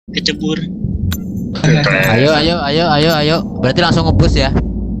kecebur. Ayo. Berarti langsung ngebus ya?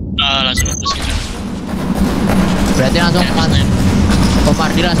 Langsung ngebus gitu. Berarti langsung Om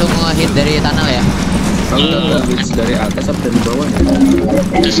Ardi langsung nge-hit dari tunnel ya? Hits dari atas apa dari bawah ya?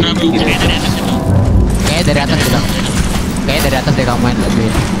 Terserah bro, kayak dari atas itu. Kayaknya dari atas juga. Kayaknya dari atas deh kamu main lebih.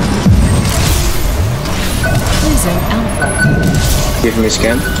 Give me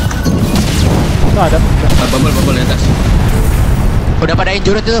scan. Itu ada. Bubble di atas. Udah pada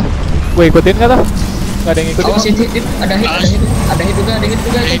injured itu. Gue ikutin nggak tuh? Nggak ada yang ikutin. Awas hit, ada hit juga.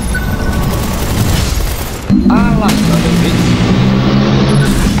 Alah,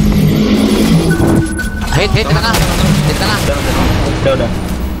 Hit di tengah. Udah.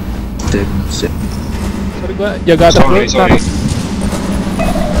 Sip. Sorry gue jaga atas dulu. Sorry.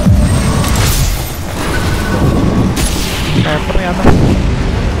 Sniper nih atas.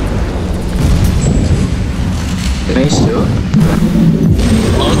 Nice yo.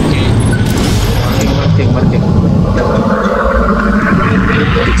 Oke. Marking.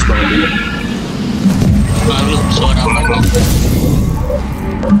 Hits banget dulu. Malu suara apa?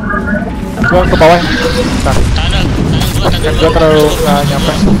 Gue ke bawah. Bentar. Tanah Gue terlalu nggak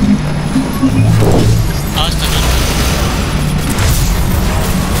nyampe. Awas tanah.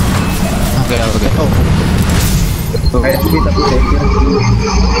 Oke.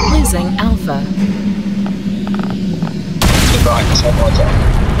 Losing Alpha.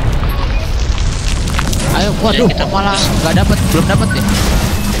 Ayo, waduh, Kita malah belum dapat ya?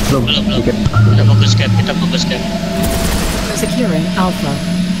 Belum. Kita fokus cap. Securing Alpha.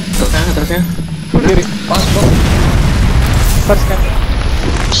 Terusnya. Kiri. pas bro. First kan.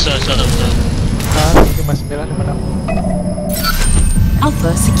 Bisa. 59 mana?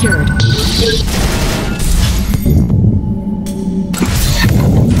 Alpha secured.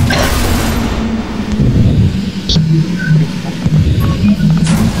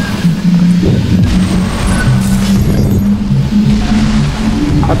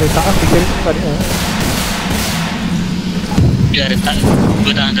 Ada tangan di kiri tadi. Biarin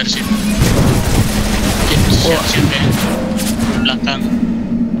gue tahan dari sini. Siap ya. Belakang.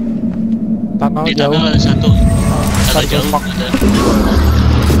 Tunnel Di jauh. tunnel ada satu jauh ada.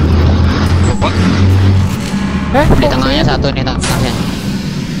 Di tengahnya satu nih tengahnya.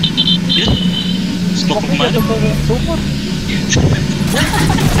 Ya. Smoke kemana? Sumur.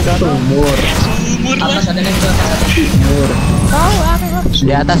 Umur. Sumur lah. Atas ada nih bro. Tahu aneh lah.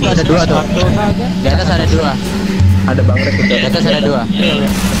 Di atas tuh ada dua tuh. Di atas ada dua. Ada bangkrek itu. Di atas ada dua. Ada.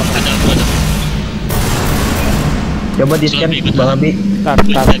 Coba di scan Bang Abi. Tar.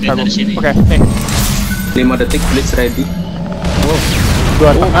 Dari sini. Oke, nih. 5 detik blitz ready.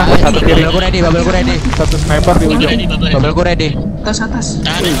 Dua tengah, satu kiri. Bubble gue ready. Satu sniper di ujung. Bubble gue ready. Atas.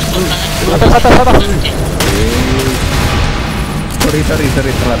 Tahan. Atas. Sorry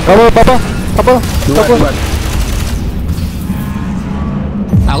telat. Bubble. Dua.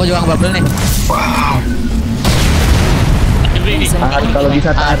 Aku juga ngebubble nih. Tahan kalau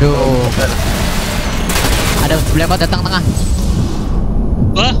bisa tahan. Aduh. Ada blackout datang tengah.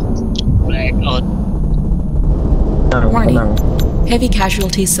 Wah. Blackout. Tenang. Heavy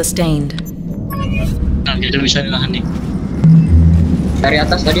casualties sustained. Nah, kita bisa nahan nih. Dari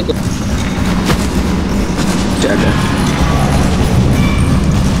atas tadi tuh. Jaga.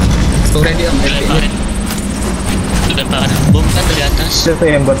 Tuh ready om. Lemparin bom kan dari atas. Itu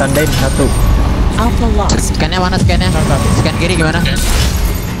yang gua tandain satu. Alpha lost. Scannya mana scannya? Scan kiri gimana?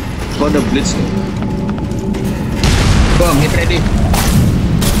 Gua ada blitz nih. Bom hit ready.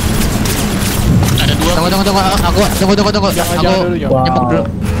 Ada dua. Tunggu. Aku tunggu. Aku nyemuk dulu.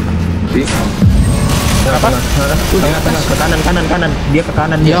 Di. Apa? Tengah ke kanan. Dia ke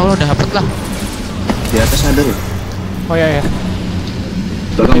kanan Ya dia. Allah, udah hapus lah. Di atas ada loh. Oh ya.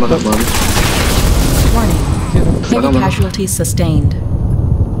 Belakang. Warning. Heavy Belakang. casualties sustained.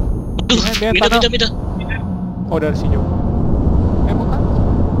 Dia Minta. Oh dari sini. Bukan.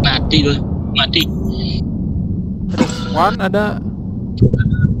 Mati. One ada.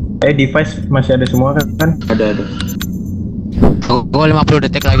 Device masih ada semua kan? Ada. Gue 50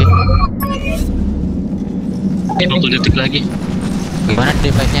 detik lagi. 50 detik lagi. Gimana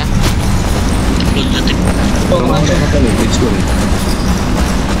device-nya? 10 detik.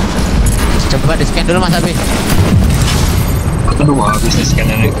 Coba di scan dulu Mas Abi. Aduh, habis nih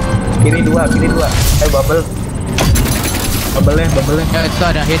scannernya. Kiri dua. Bubble. Bubble-nya. Ya itu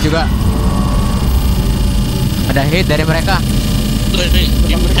ada hit juga. Ada hit dari mereka.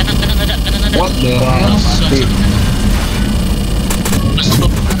 Kanan ada. What the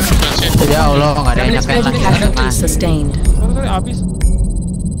Masuk. Ya Allah, nggak ada yang nyampe Heavy casualties sustained. Sorry habis.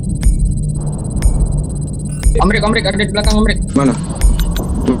 Omrik ada di belakang Omrik. Mana?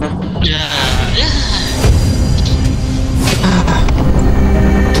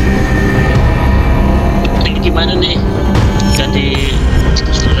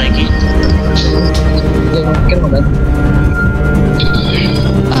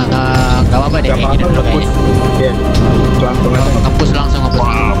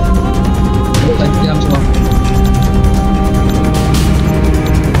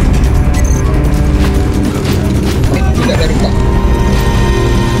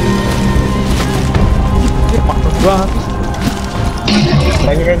 Dua habis.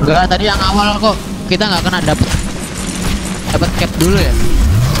 Enggak, tadi yang awal kok kita nggak kena dapat cap dulu ya.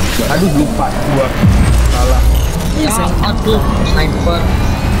 Aduh lupa gua. Salah. Ya, aduh, sniper.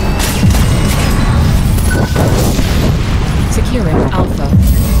 Securing Alpha.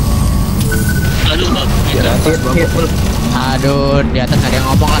 Aduh, Bang. Hit. Aduh, di atas nggak ada yang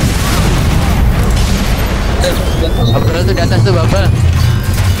ngomong lah. Bubble tuh di atas tuh Bubble.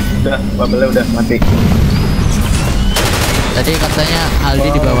 Udah, bubble udah mati. Tadi katanya Aldi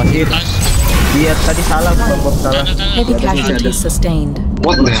di bawah sih. Dia tadi salah, bom salah. Heavy casualties sustained.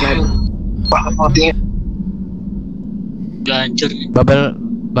 What the hell? Pak, matinya. Udah hancur nih.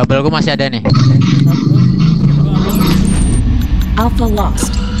 Bubble gua masih ada nih. Alpha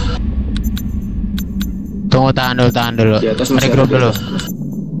lost. Tunggu, tahan dulu. Di atas masih Regroup ada. dulu.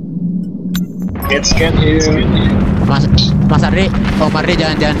 Scan here. Mas Ardi, Om Ardi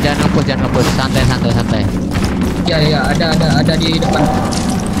jangan ngebus, santai. Ya, ada di depan.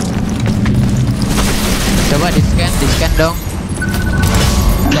 Coba di scan dong.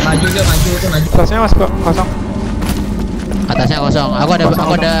 Udah maju. Atasnya masih kosong. Atasnya kosong. Aku ada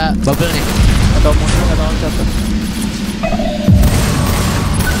bubble nih. Atau muncul atau satu.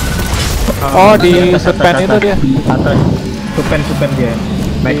 Oh, di Subpen itu dia. Atas. Subpen dia.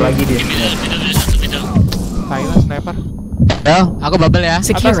 Naik lagi dia. Middle. Thailand sniper. Yo, aku bubble ya.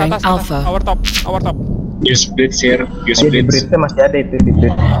 Securing Alpha. Our top. Use blitz here. Use Dia di blitz. bridge masih ada itu di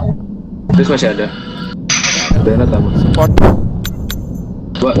bridge. Terus masih ada. Benar tahu. Support.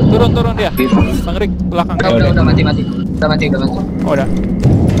 Gua Turun dia. Bang Rik, belakang kau. Udah mati. Udah mati. Oh, udah.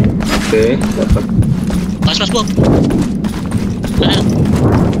 oke, dapat. Mas, Bom. Mana?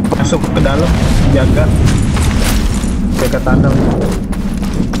 Masuk ke dalam, jaga tunnel.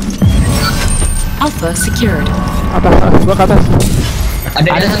 Alpha secured. Atas, gua ke atas.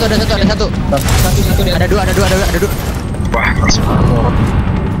 Ada satu. Satu dia. Ada dua. Wah, langsung.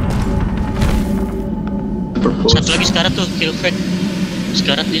 Satu lagi sekarat tuh, kill fake.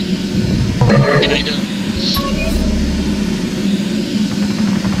 Sekarat dia. Itu.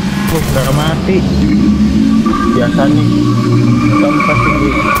 Udah mati. Biasa nih. Kamu pasti di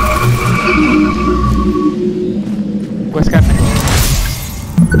Gua scan.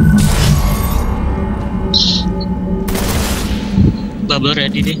 Bubble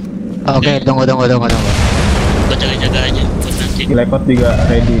ready deh. Oke, tunggu. Buat jaga-jaga aja. Buat nanti. lekot juga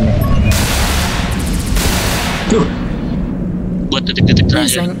ready nih. Buat detik-detik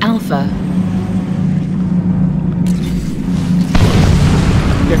terakhir. Losing Alpha.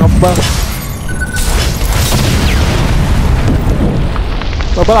 Dia ngebal.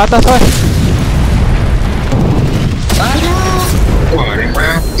 Bubble atas, woy. Wah, ada yang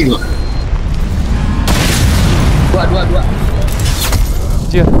mati loh. Dua.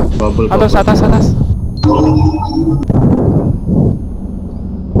 Anjir. Bubble. Atas. Gak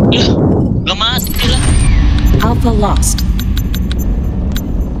mati lah. Alpha lost.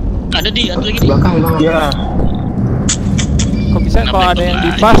 Ada di satu lagi di. Belakang. Ya. Kok bisa kalau ada yang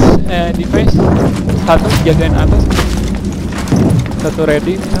di pass, di face, satu jagain atas, satu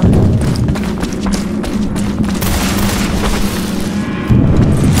ready misalnya.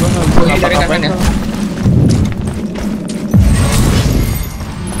 Gua nggak bisa Dari ngapa-ngapain kanan ya? tuh.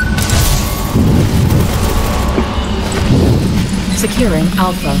 Securing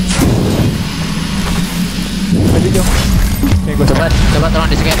Alpha. Tadi jom. Nih gua coba. Coba tolong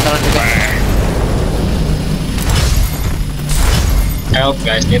di scan. Help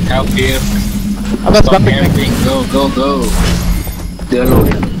guys, need help here. Atas Stop bang. camping. Go. Dia low.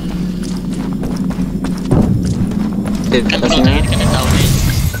 Kan kalau tadi kita tahu nih.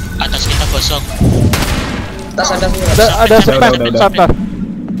 Atas kita kosong. Atas ada. Ada Subpen, udah. starter.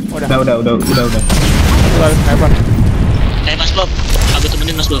 Udah. Udah. Keluar sniper. Mas Bob, aku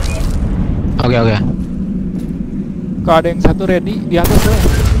temenin Mas Bob. Oke. Kalau ada yang satu ready di atas tuh.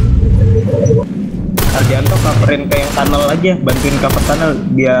 Ardianto coverin ke yang tunnel aja, bantuin cover tunnel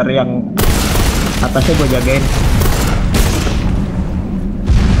biar yang atasnya gue jagain.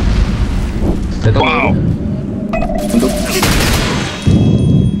 Wow. Untuk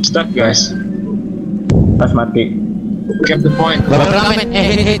Stuck guys. pas mati. Get the point. Bubble ramen.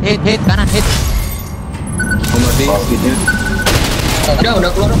 Hit kanan hit. Mati speednya. Udah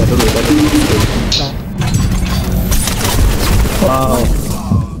keluar. Wow.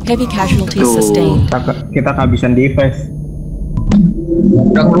 Heavy casualties Tuh, sustained. kita kehabisan device.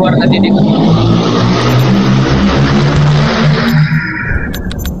 Udah keluar tadi di.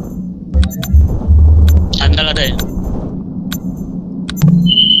 Sandal ada ya?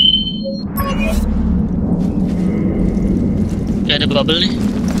 Ya ada bubble nih.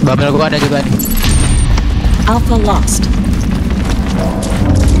 Bubble gua ada juga nih. Alpha lost.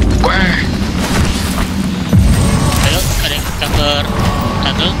 Wah, Ayo, ada yang cover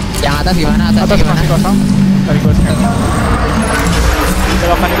tunnel. Yang atas gimana? Atasnya Atas gimana? masih kosong. Dari gua scan.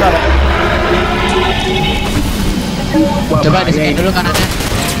 Belokan itu ada. Wah, Coba di bahaya scan ini. dulu kanannya.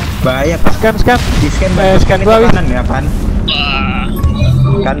 Bahaya Pak. Scan. Di scan Scan ke gua wis. kanan ya kan? Wah,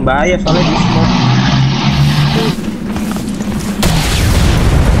 Kan bahaya soalnya di smoke.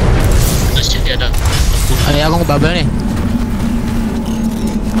 masih ada. Ya aku ngebubble nih.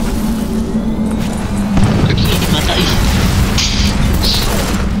 Lagi ini mata ih.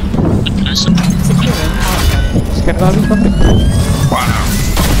 Asap. Securing Alpha. Scan gua habis konflik.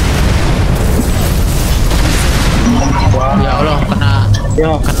 Ya Allah, kena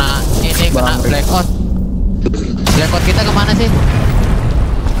Yo, ini kena Bang. blackout. Blackout kita kemana sih?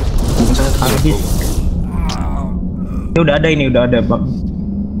 habis. Ini udah ada Bang.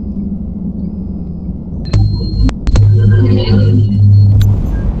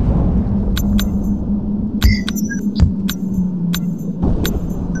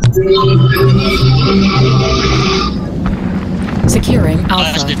 Securing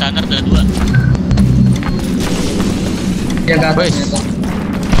Awas di Alpha. tanner ada 2. Jaga atas. Wes.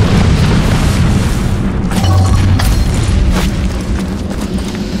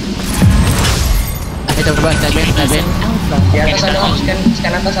 Ayo coba Subpen. Losing Alpha. Di atas ada om,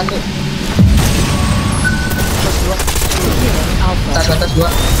 scan atas satu. Securing Alpha. Atas dua.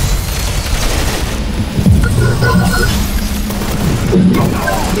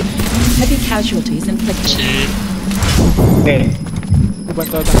 Heavy casualties inflicted. Si Oke. Gua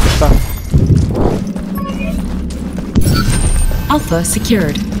bantu atas bentar. Alpha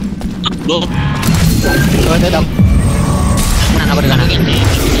secured. bom. Coba tetap. Mana aku di kanan?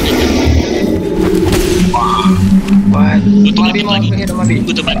 Butuh Mabi backup mau lagi. hit, Mabi.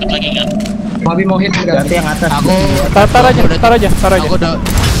 Butuh backup lagi nggak? Mabi mau hit enggak? Berarti yang atas. Aku Tar aja.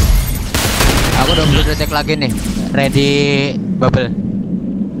 Aku udah cek lagi nih. Ready bubble.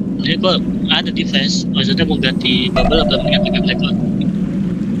 Jadi gua ada defense, maksudnya mau ganti bubble atau ganti blackout?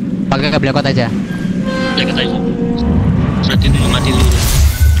 Pakai ke blackout aja. Blackout aja. Berarti dulu mati dulu.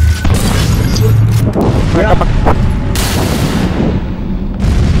 Mereka pakai.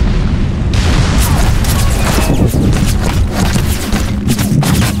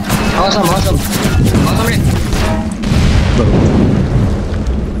 Awas nih.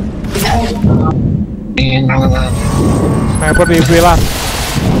 Sniper di pilar.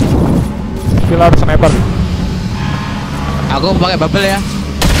 Pilar sniper. Aku pakai bubble ya.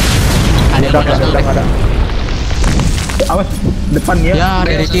 Ada yang Udah masuk. nggak ada. Awas depan ya. Ya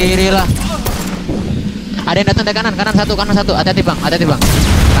dari kiri lah. Ada yang datang dari kanan satu. Hati-hati bang.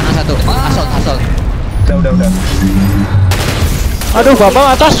 Kanan satu. Assault. Udah. Aduh, babang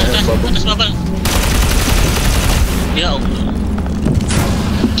atas. Atas bubble. Ya Allah.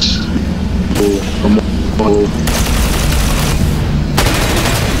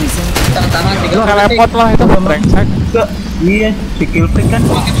 Tahan 3 Teleport lah itu brengsek. Enggak. Iya, si kill pick kan.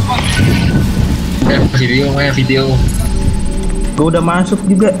 Video. Gua udah masuk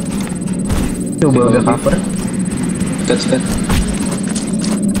juga. Coba udah cover. Stat.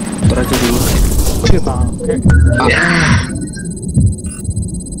 Terakhir dulu. Oke, bangke.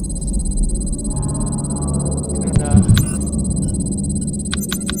 Udah.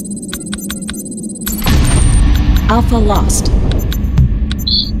 Alpha lost.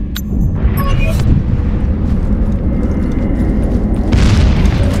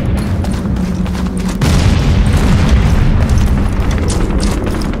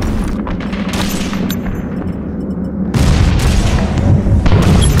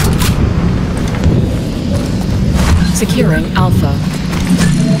 Securing Alpha.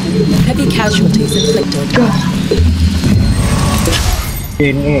 Heavy casualties inflicted.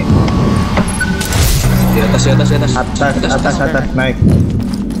 Ini Di atas. atas naik.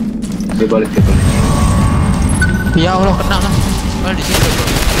 Dia balik. Ya Allah kena lah. Malah di situ.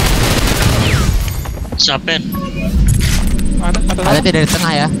 Bro. Subpen. Hati-hati dari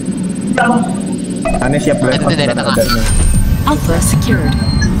tengah ya. Aneh siap Nanti blackout. dari tengah. Alpha secured.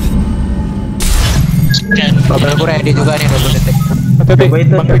 Scan. Bubble ku ready juga nih 20 detik. Hati-hati, Coba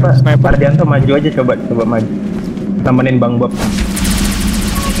itu Bang coba sniper. Ardianto maju aja coba maju. Temenin Bang Bob.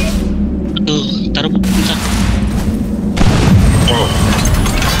 Tuh, taruh bukan.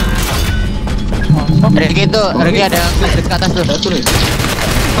 Regi itu, Regi ada flashlight ke atas tuh. Cover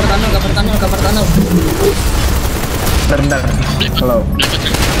tunnel. Bentar. Kalau Blackout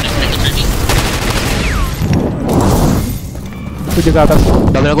ready. Aku juga atas.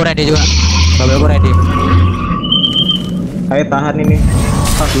 Bubble ku ready juga. Bubble ku ready. ayo tahan ini.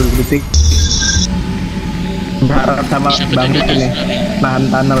 20 detik. Berharap sama Bisa Bang betul itu nih, nahan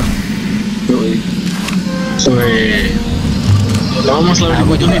tunnel. Yoi. Wih. Kamu mau selalu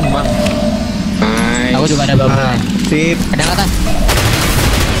dibutuhin, Bang. Nice. Aku juga ada bubble. Sip, Ada yang atas.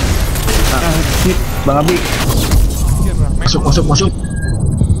 sip, Bang Abi. Masuk.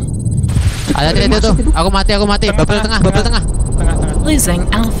 Ada itu tuh. Aku mati. Bubble tengah. Tengah. Losing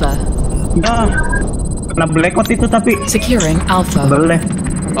Alpha. Ya, kena blackout itu tapi Securing Alpha. boleh.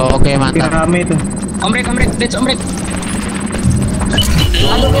 Oke, mantap. Rame itu. Omrek, ditch omrek.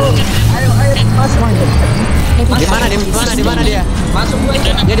 Di mana dia? Masuk gue.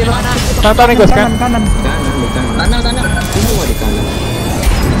 Dia di mana? Tantang nih Gus kan? Kanan. Di kanan. Kanan. Semua di kanan.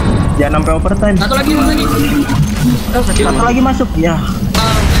 Jangan sampai overtime. Satu lagi. Satu lagi masuk. Ya,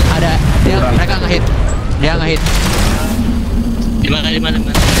 Ada. Mereka ngehit. Dia ngehit. Di mana?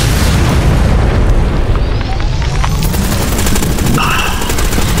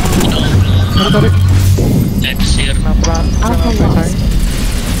 Tarik. Lepsir. Alpha lost.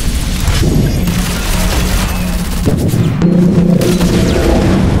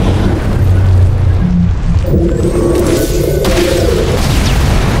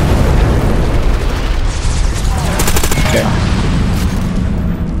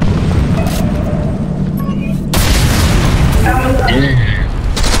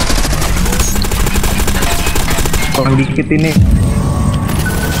 kurang dikit ini.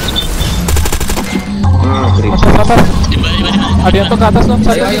 Break. Atas. Di mana? Ada yang tuh ke atas dong.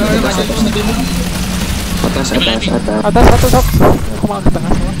 Satu. Ayo, masuk. Atas. Atas satu sok. Aku mau ke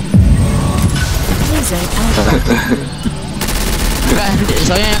tengah semua. Losing Alpha. Enggak,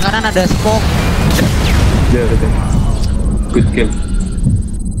 soalnya yang kanan ada smoke. Good kill.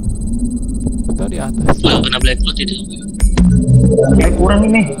 Betul di atas. Kena blackout itu. Kayak kurang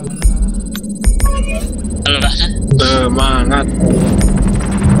ini. Kalau rasa Semangat.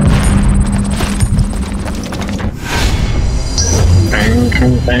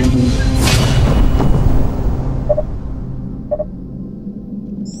 Teng.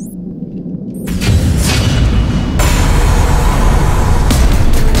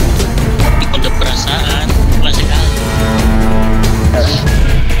 ikut perasaan masih kalah.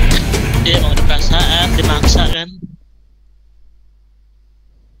 Dia mau ada perasaan, dimaksa kan.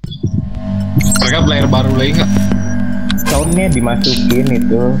 Mereka player baru lagi nggak? Soundnya dimasukin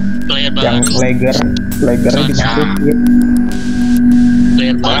itu. Player Yang baru, flaggernya dimasukin.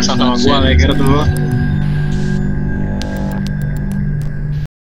 player baru Sama gua Lager tuh.